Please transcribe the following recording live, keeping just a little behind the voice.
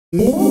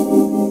In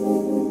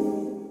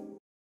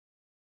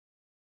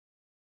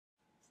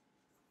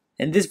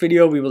this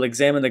video, we will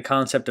examine the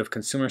concept of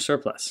consumer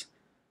surplus.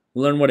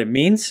 We'll learn what it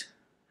means,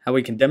 how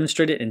we can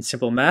demonstrate it in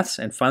simple maths,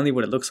 and finally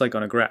what it looks like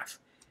on a graph.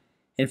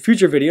 In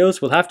future videos,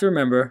 we'll have to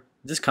remember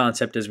this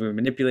concept as we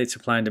manipulate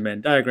supply and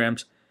demand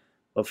diagrams,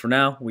 but for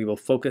now, we will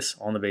focus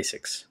on the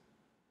basics.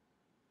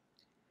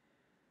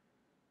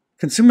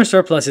 Consumer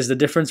surplus is the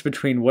difference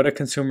between what a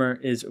consumer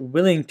is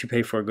willing to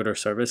pay for a good or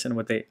service and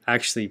what they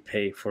actually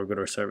pay for a good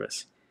or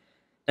service.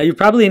 Now, you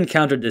probably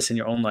encountered this in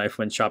your own life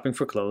when shopping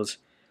for clothes.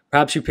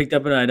 Perhaps you picked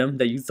up an item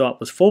that you thought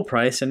was full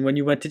price, and when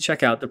you went to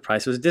check out, the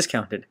price was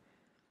discounted.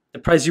 The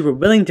price you were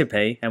willing to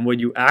pay and what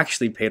you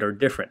actually paid are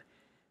different,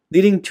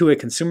 leading to a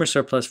consumer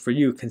surplus for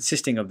you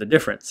consisting of the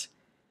difference.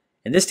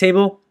 In this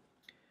table,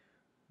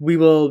 we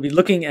will be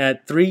looking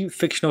at three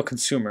fictional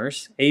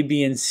consumers, A,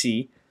 B, and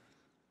C,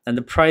 and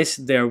the price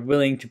they are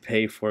willing to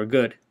pay for a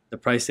good, the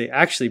price they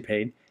actually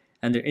paid,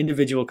 and their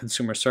individual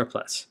consumer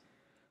surplus.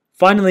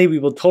 Finally, we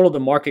will total the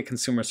market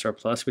consumer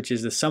surplus, which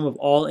is the sum of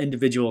all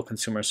individual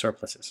consumer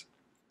surpluses.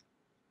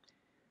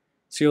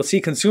 So you'll see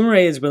consumer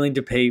A is willing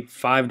to pay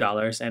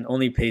 $5 and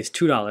only pays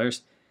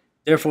 $2,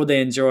 therefore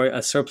they enjoy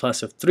a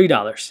surplus of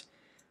 $3.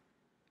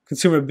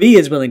 Consumer B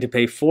is willing to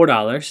pay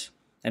 $4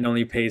 and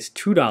only pays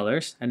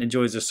 $2 and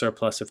enjoys a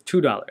surplus of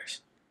 $2.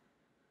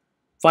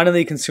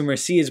 Finally, consumer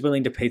C is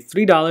willing to pay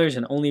 $3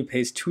 and only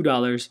pays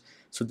 $2,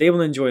 so they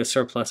will enjoy a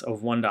surplus of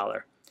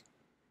 $1.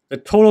 The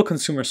total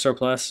consumer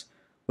surplus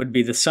would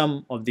be the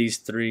sum of these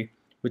three,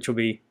 which will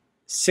be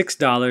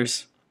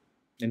 $6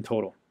 in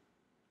total.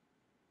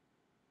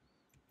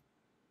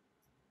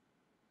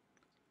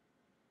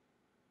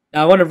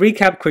 Now I want to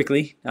recap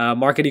quickly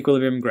market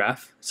equilibrium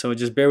graph, so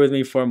just bear with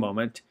me for a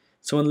moment.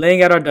 So when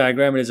laying out our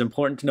diagram, it is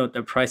important to note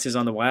that price is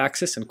on the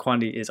y-axis and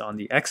quantity is on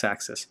the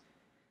x-axis.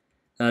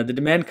 The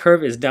demand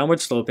curve is downward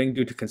sloping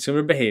due to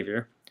consumer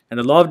behavior, and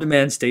the law of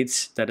demand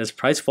states that as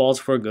price falls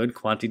for a good,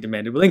 quantity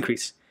demanded will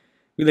increase.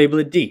 We label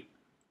it D.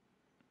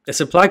 The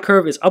supply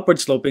curve is upward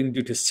sloping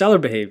due to seller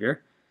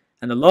behavior,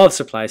 and the law of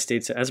supply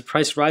states that as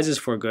price rises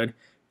for a good,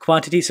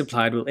 quantity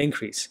supplied will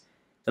increase.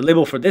 The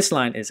label for this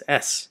line is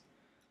S.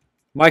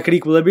 Market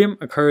equilibrium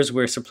occurs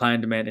where supply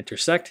and demand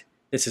intersect.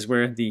 This is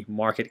where the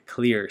market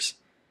clears.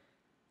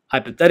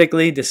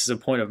 Hypothetically, this is a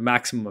point of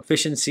maximum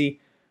efficiency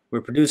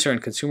where producer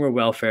and consumer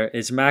welfare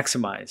is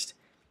maximized.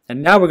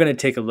 And now we're going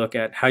to take a look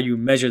at how you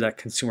measure that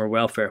consumer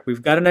welfare.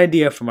 We've got an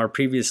idea from our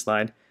previous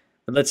slide,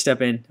 but let's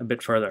step in a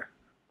bit further.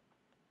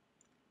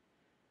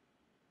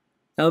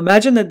 Now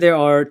imagine that there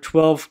are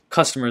 12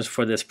 customers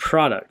for this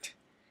product.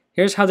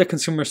 Here's how the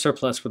consumer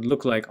surplus would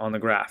look like on the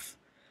graph.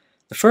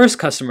 The first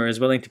customer is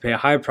willing to pay a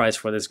high price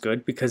for this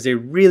good because they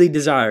really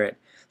desire it.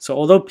 So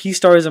although P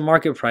star is a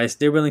market price,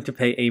 they're willing to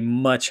pay a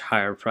much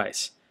higher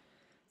price.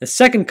 The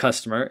second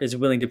customer is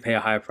willing to pay a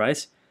higher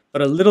price,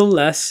 but a little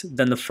less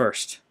than the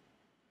first.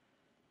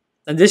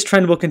 And this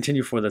trend will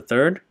continue for the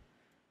third,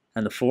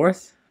 and the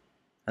fourth,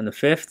 and the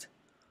fifth,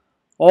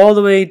 all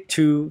the way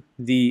to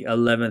the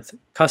 11th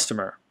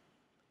customer.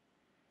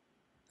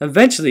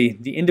 Eventually,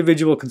 the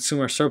individual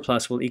consumer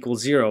surplus will equal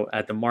 0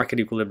 at the market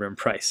equilibrium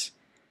price.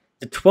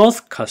 The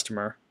 12th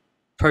customer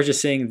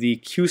purchasing the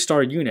Q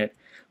star unit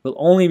will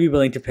only be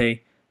willing to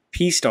pay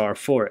P star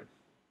for it.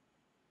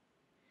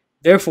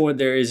 Therefore,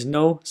 there is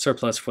no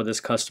surplus for this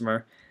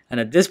customer, and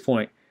at this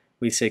point,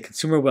 we say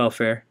consumer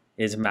welfare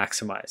is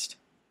maximized.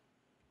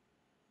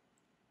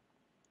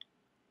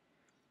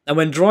 Now,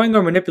 when drawing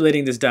or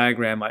manipulating this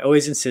diagram, I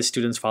always insist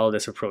students follow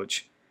this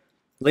approach.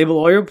 Label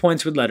all your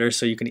points with letters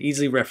so you can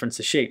easily reference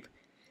the shape.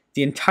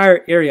 The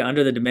entire area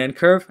under the demand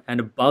curve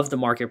and above the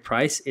market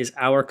price is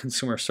our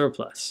consumer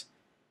surplus.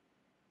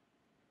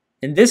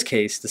 In this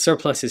case, the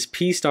surplus is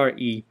P star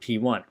E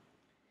P1.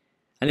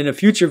 And in a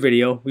future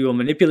video, we will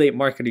manipulate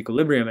market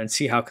equilibrium and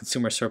see how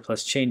consumer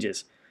surplus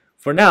changes.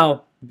 For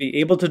now, be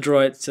able to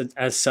draw it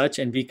as such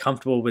and be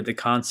comfortable with the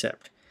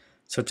concept.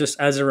 So just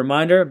as a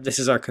reminder, this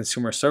is our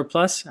consumer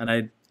surplus, and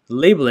I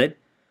label it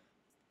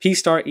P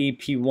star E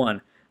P1.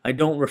 I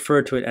don't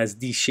refer to it as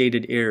the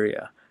shaded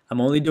area.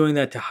 I'm only doing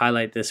that to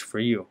highlight this for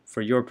you,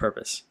 for your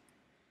purpose.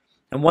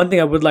 And one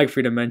thing I would like for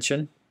you to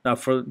mention,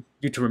 for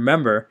you to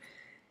remember,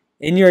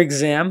 in your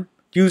exam,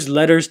 use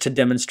letters to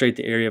demonstrate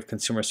the area of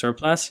consumer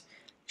surplus.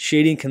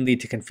 Shading can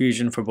lead to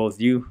confusion for both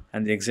you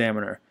and the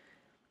examiner.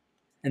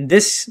 And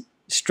this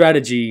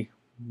strategy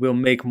will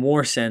make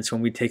more sense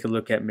when we take a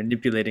look at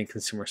manipulating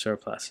consumer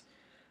surplus.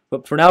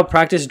 But for now,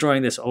 practice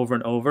drawing this over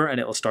and over and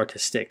it will start to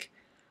stick.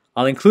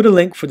 I'll include a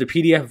link for the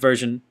PDF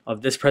version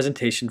of this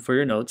presentation for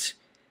your notes,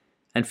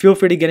 and feel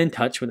free to get in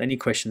touch with any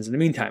questions in the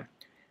meantime.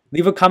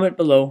 Leave a comment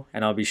below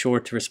and I'll be sure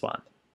to respond.